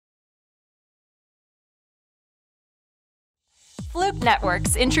Fluke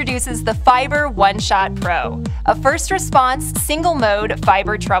Networks introduces the Fibre OneShot PRO, a first-response, single-mode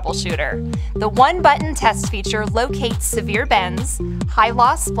fiber troubleshooter. The one-button test feature locates severe bends,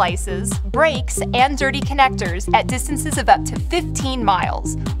 high-loss splices, breaks, and dirty connectors at distances of up to 15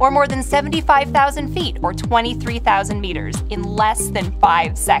 miles, or more than 75,000 feet or 23,000 meters, in less than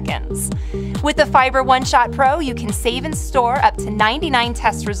 5 seconds. With the Fibre OneShot PRO, you can save and store up to 99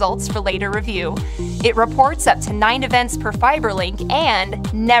 test results for later review. It reports up to 9 events per fiber link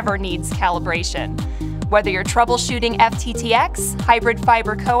and never needs calibration. Whether you're troubleshooting FTTX, hybrid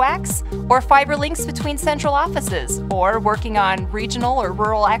fiber coax, or fiber links between central offices, or working on regional or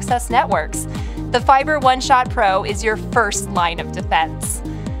rural access networks, the Fibre OneShot PRO is your first line of defense.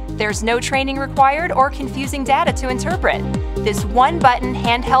 There's no training required or confusing data to interpret. This one-button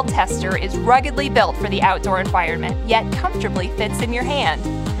handheld tester is ruggedly built for the outdoor environment, yet comfortably fits in your hand.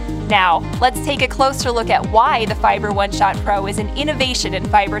 Now, let's take a closer look at why the Fibre OneShot PRO is an innovation in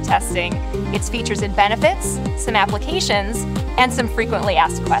fiber testing, its features and benefits, some applications, and some frequently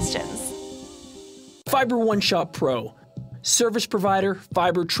asked questions. Fibre OneShot PRO, service provider,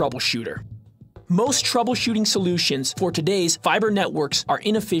 fiber troubleshooter. Most troubleshooting solutions for today's fiber networks are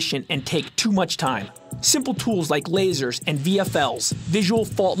inefficient and take too much time. Simple tools like lasers and VFLs, visual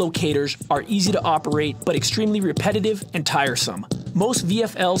fault locators, are easy to operate but extremely repetitive and tiresome. Most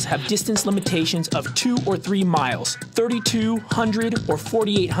VFLs have distance limitations of 2 or 3 miles, 3,200 or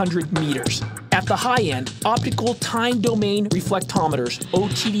 4,800 meters. At the high end, Optical Time Domain Reflectors,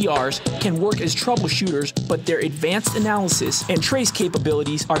 OTDRs, can work as troubleshooters, but their advanced analysis and trace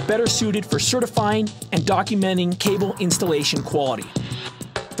capabilities are better suited for certifying and documenting cable installation quality.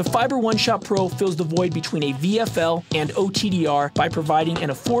 The Fibre OneShot PRO fills the void between a VFL and OTDR by providing an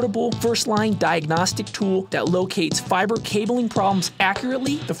affordable first-line diagnostic tool that locates fiber cabling problems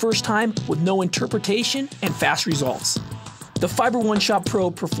accurately the first time with no interpretation and fast results. The Fibre OneShot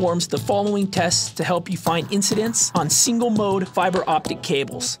PRO performs the following tests to help you find incidents on single-mode fiber optic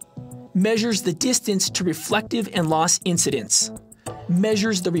cables. Measures the distance to reflective and loss incidents.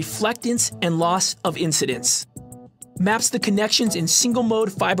 Measures the reflectance and loss of incidents. Maps the connections in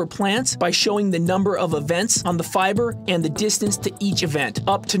single-mode fiber plants by showing the number of events on the fiber and the distance to each event,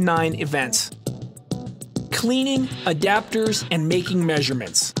 up to 9 events. Cleaning, adapters, and making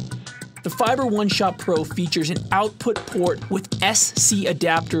measurements. The Fibre OneShot PRO features an output port with SC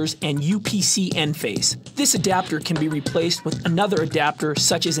adapters and UPC end phase. This adapter can be replaced with another adapter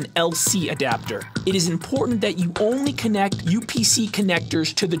such as an LC adapter. It is important that you only connect UPC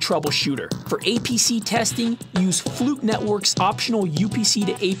connectors to the troubleshooter. For APC testing, use Fluke Networks' optional UPC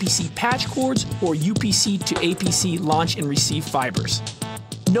to APC patch cords or UPC to APC launch and receive fibers.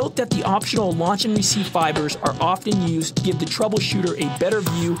 Note that the optional launch and receive fibers are often used to give the troubleshooter a better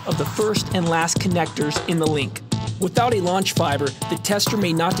view of the first and last connectors in the link. Without a launch fiber, the tester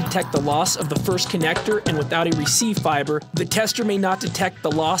may not detect the loss of the first connector, and without a receive fiber, the tester may not detect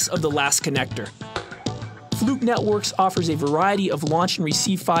the loss of the last connector. Fluke Networks offers a variety of launch and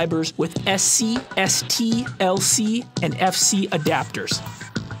receive fibers with SC, ST, LC, and FC adapters.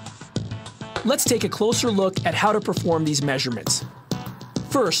 Let's take a closer look at how to perform these measurements.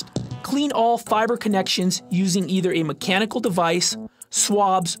 First, clean all fiber connections using either a mechanical device,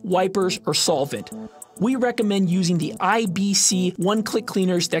 swabs, wipers, or solvent. We recommend using the IBC one-click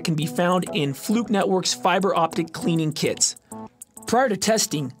cleaners that can be found in Fluke Networks fiber optic cleaning kits. Prior to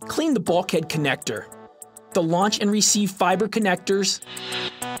testing, clean the bulkhead connector, the launch and receive fiber connectors,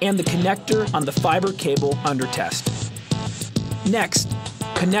 and the connector on the fiber cable under test. Next,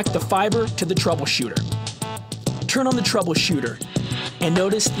 connect the fiber to the troubleshooter. Turn on the troubleshooter, and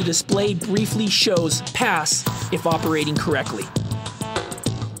notice the display briefly shows pass if operating correctly.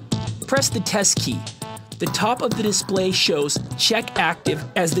 Press the test key. The top of the display shows check active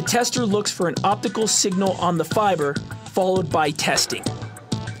as the tester looks for an optical signal on the fiber, followed by testing.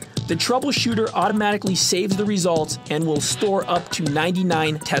 The troubleshooter automatically saves the results and will store up to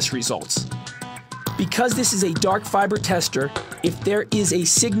 99 test results. Because this is a dark fiber tester, if there is a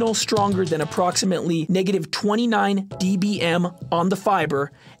signal stronger than approximately -29 dBm on the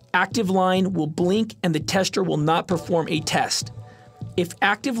fiber, active line will blink and the tester will not perform a test. If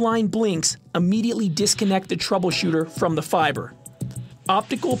active line blinks, immediately disconnect the troubleshooter from the fiber.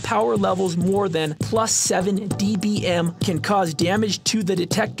 Optical power levels more than +7 dBm can cause damage to the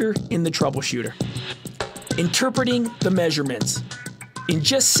detector in the troubleshooter. Interpreting the measurements. In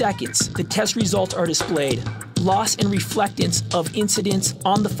just seconds, the test results are displayed. Loss and reflectance of incidents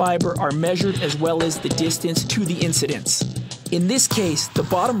on the fiber are measured as well as the distance to the incidents. In this case, the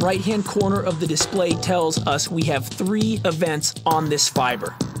bottom right-hand corner of the display tells us we have 3 events on this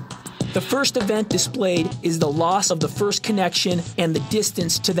fiber. The first event displayed is the loss of the first connection and the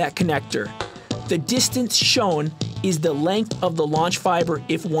distance to that connector. The distance shown is the length of the launch fiber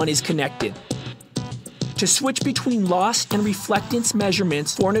if one is connected. To switch between loss and reflectance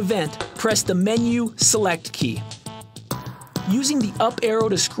measurements for an event, press the menu Select key. Using the up arrow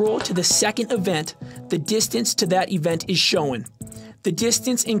to scroll to the second event, the distance to that event is shown. The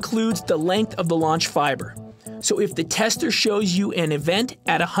distance includes the length of the launch fiber. So if the tester shows you an event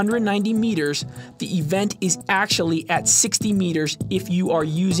at 190 meters, the event is actually at 60 meters if you are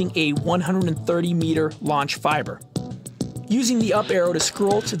using a 130 meter launch fiber. Using the up arrow to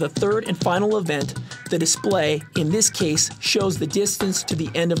scroll to the third and final event, the display, in this case, shows the distance to the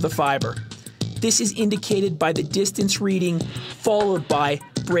end of the fiber. This is indicated by the distance reading followed by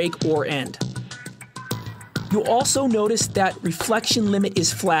break or end. You'll also notice that reflection limit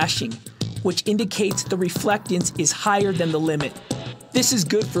is flashing, which indicates the reflectance is higher than the limit. This is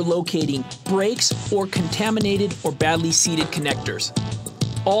good for locating breaks or contaminated or badly seated connectors.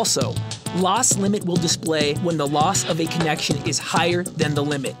 Also, loss limit will display when the loss of a connection is higher than the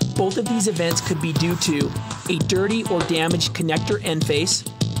limit. Both of these events could be due to a dirty or damaged connector end face,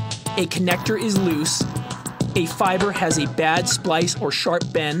 a connector is loose, a fiber has a bad splice or sharp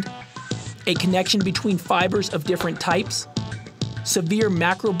bend, a connection between fibers of different types, severe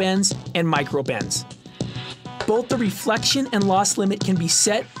macro bends and micro bends. Both the reflection and loss limit can be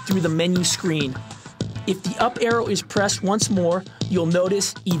set through the menu screen. If the up arrow is pressed once more, you'll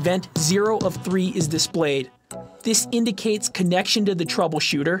notice event 0 of 3 is displayed. This indicates connection to the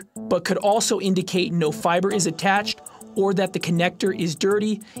troubleshooter, but could also indicate no fiber is attached or that the connector is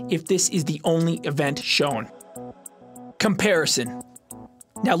dirty if this is the only event shown. Comparison.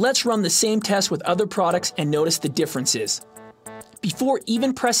 Now let's run the same test with other products and notice the differences. Before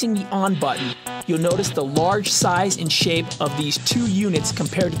even pressing the on button, you'll notice the large size and shape of these two units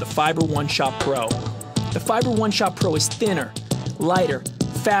compared to the Fibre OneShot Pro. The Fibre OneShot Pro is thinner, lighter,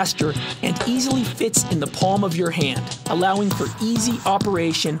 faster, and easily fits in the palm of your hand, allowing for easy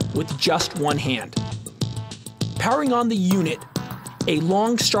operation with just one hand. Powering on the unit, a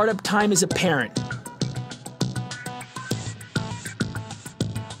long startup time is apparent.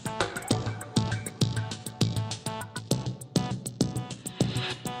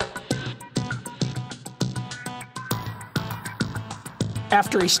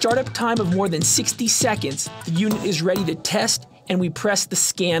 After a startup time of more than 60 seconds, the unit is ready to test and we press the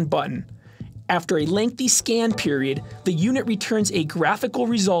scan button. After a lengthy scan period, the unit returns a graphical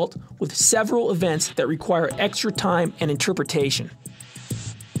result with several events that require extra time and interpretation.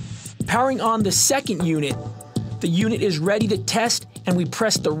 Powering on the second unit, the unit is ready to test and we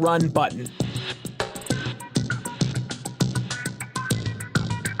press the run button.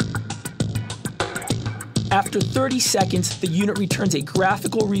 After 30 seconds, the unit returns a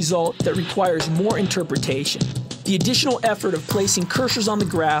graphical result that requires more interpretation. The additional effort of placing cursors on the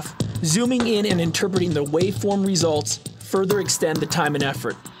graph, zooming in and interpreting the waveform results further extend the time and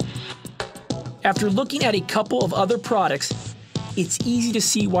effort. After looking at a couple of other products, it's easy to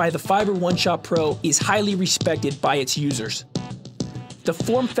see why the Fibre OneShot Pro is highly respected by its users. The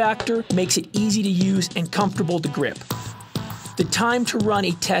form factor makes it easy to use and comfortable to grip. The time to run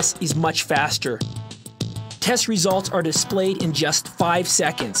a test is much faster. Test results are displayed in just 5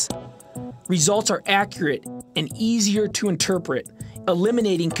 seconds. Results are accurate and easier to interpret,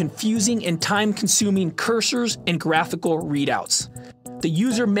 eliminating confusing and time-consuming cursors and graphical readouts. The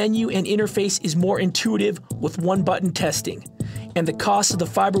user menu and interface is more intuitive with one-button testing, and the cost of the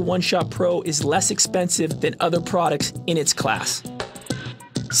Fibre OneShot Pro is less expensive than other products in its class.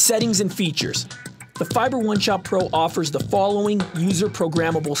 Settings and features. The Fibre OneShot Pro offers the following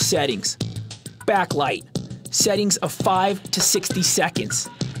user-programmable settings. Backlight. Settings of 5 to 60 seconds.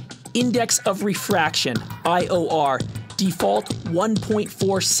 Index of refraction, IOR, default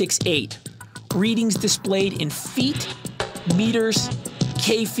 1.468. Readings displayed in feet, meters,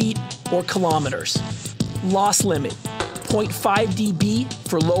 k-feet, or kilometers. Loss limit, 0.5 dB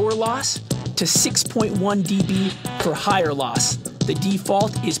for lower loss to 6.1 dB for higher loss. The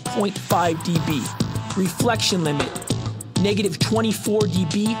default is 0.5 dB. Reflection limit, negative 24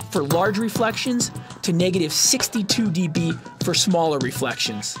 dB for large reflections to negative 62 dB for smaller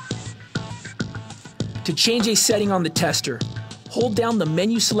reflections. To change a setting on the tester, hold down the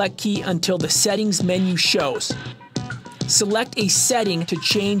menu select key until the settings menu shows. Select a setting to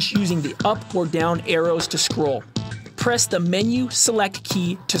change using the up or down arrows to scroll. Press the menu select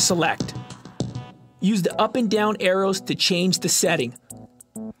key to select. Use the up and down arrows to change the setting.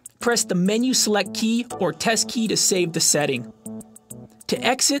 Press the menu select key or test key to save the setting. To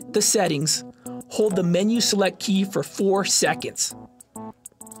exit the settings, hold the menu select key for 4 seconds.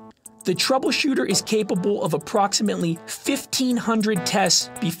 The The troubleshooter is capable of approximately 1,500 tests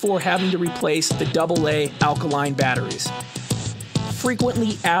before having to replace the AA alkaline batteries.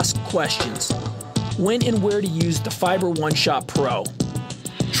 Frequently asked questions: when and where to use the fibre OneShot PRO.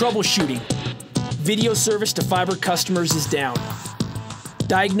 Troubleshooting. Video service to fibre customers is down.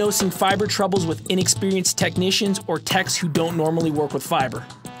 Diagnosing fibre troubles with inexperienced technicians or techs who don't normally work with fibre.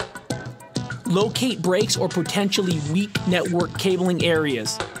 Locate breaks or potentially weak network cabling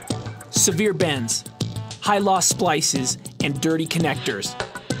areas. Severe bends, high-loss splices, and dirty connectors.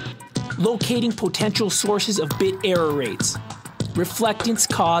 Locating potential sources of bit error rates. Reflectance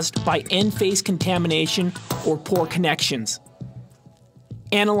caused by end-phase contamination or poor connections.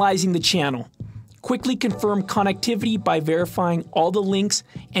 Analyzing the channel. Quickly confirm connectivity by verifying all the links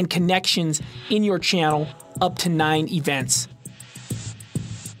and connections in your channel up to 9 events.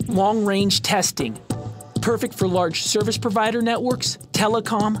 Long-range testing. Perfect for large service provider networks,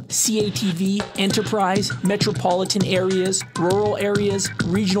 telecom, CATV, enterprise, metropolitan areas, rural areas,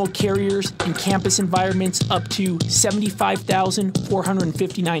 regional carriers, and campus environments up to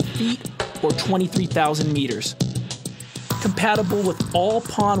 75,459 feet or 23,000 meters. Compatible with all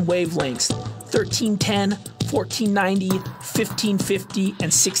PON wavelengths, 1310, 1490, 1550,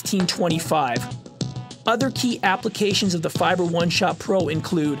 and 1625. Other key applications of the fibre OneShot PRO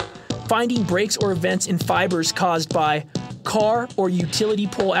include finding breaks or events in fibers caused by car or utility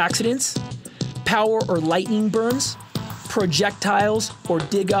pole accidents, power or lightning burns, projectiles or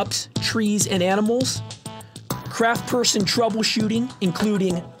dig-ups, trees and animals, craft person troubleshooting,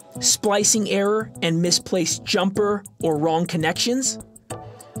 including splicing error and misplaced jumper or wrong connections,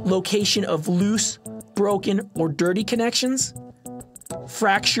 location of loose, broken, or dirty connections,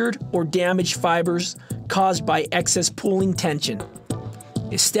 fractured or damaged fibers caused by excess pooling tension,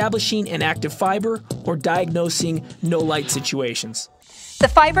 establishing an active fiber, or diagnosing no-light situations. The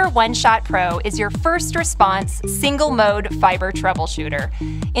fibre OneShot PRO is your first response single-mode fibre troubleshooter.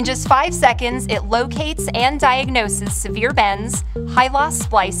 In just 5 seconds, it locates and diagnoses severe bends, high-loss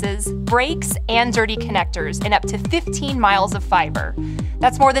splices, breaks, and dirty connectors in up to 15 miles of fibre.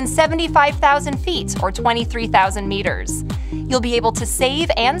 That's more than 75,000 feet or 23,000 meters. You'll be able to save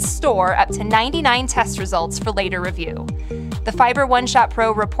and store up to 99 test results for later review. The fibre OneShot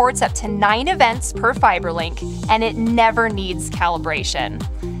PRO reports up to 9 events per fibre link, and it never needs calibration.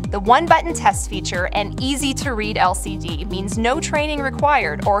 The one-button test feature and easy-to-read LCD means no training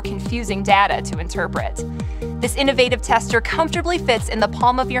required or confusing data to interpret. This innovative tester comfortably fits in the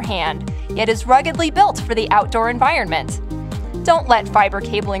palm of your hand, yet is ruggedly built for the outdoor environment. Don't let fibre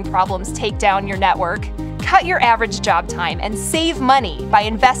cabling problems take down your network. Cut your average job time and save money by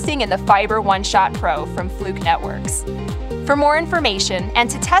investing in the fibre OneShot PRO from Fluke Networks. For more information and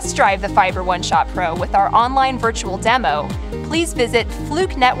to test drive the fibre OneShot PRO with our online virtual demo, please visit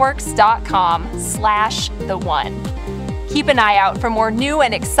flukenetworks.com/the1. Keep an eye out for more new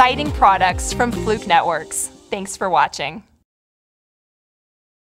and exciting products from Fluke Networks. Thanks for watching.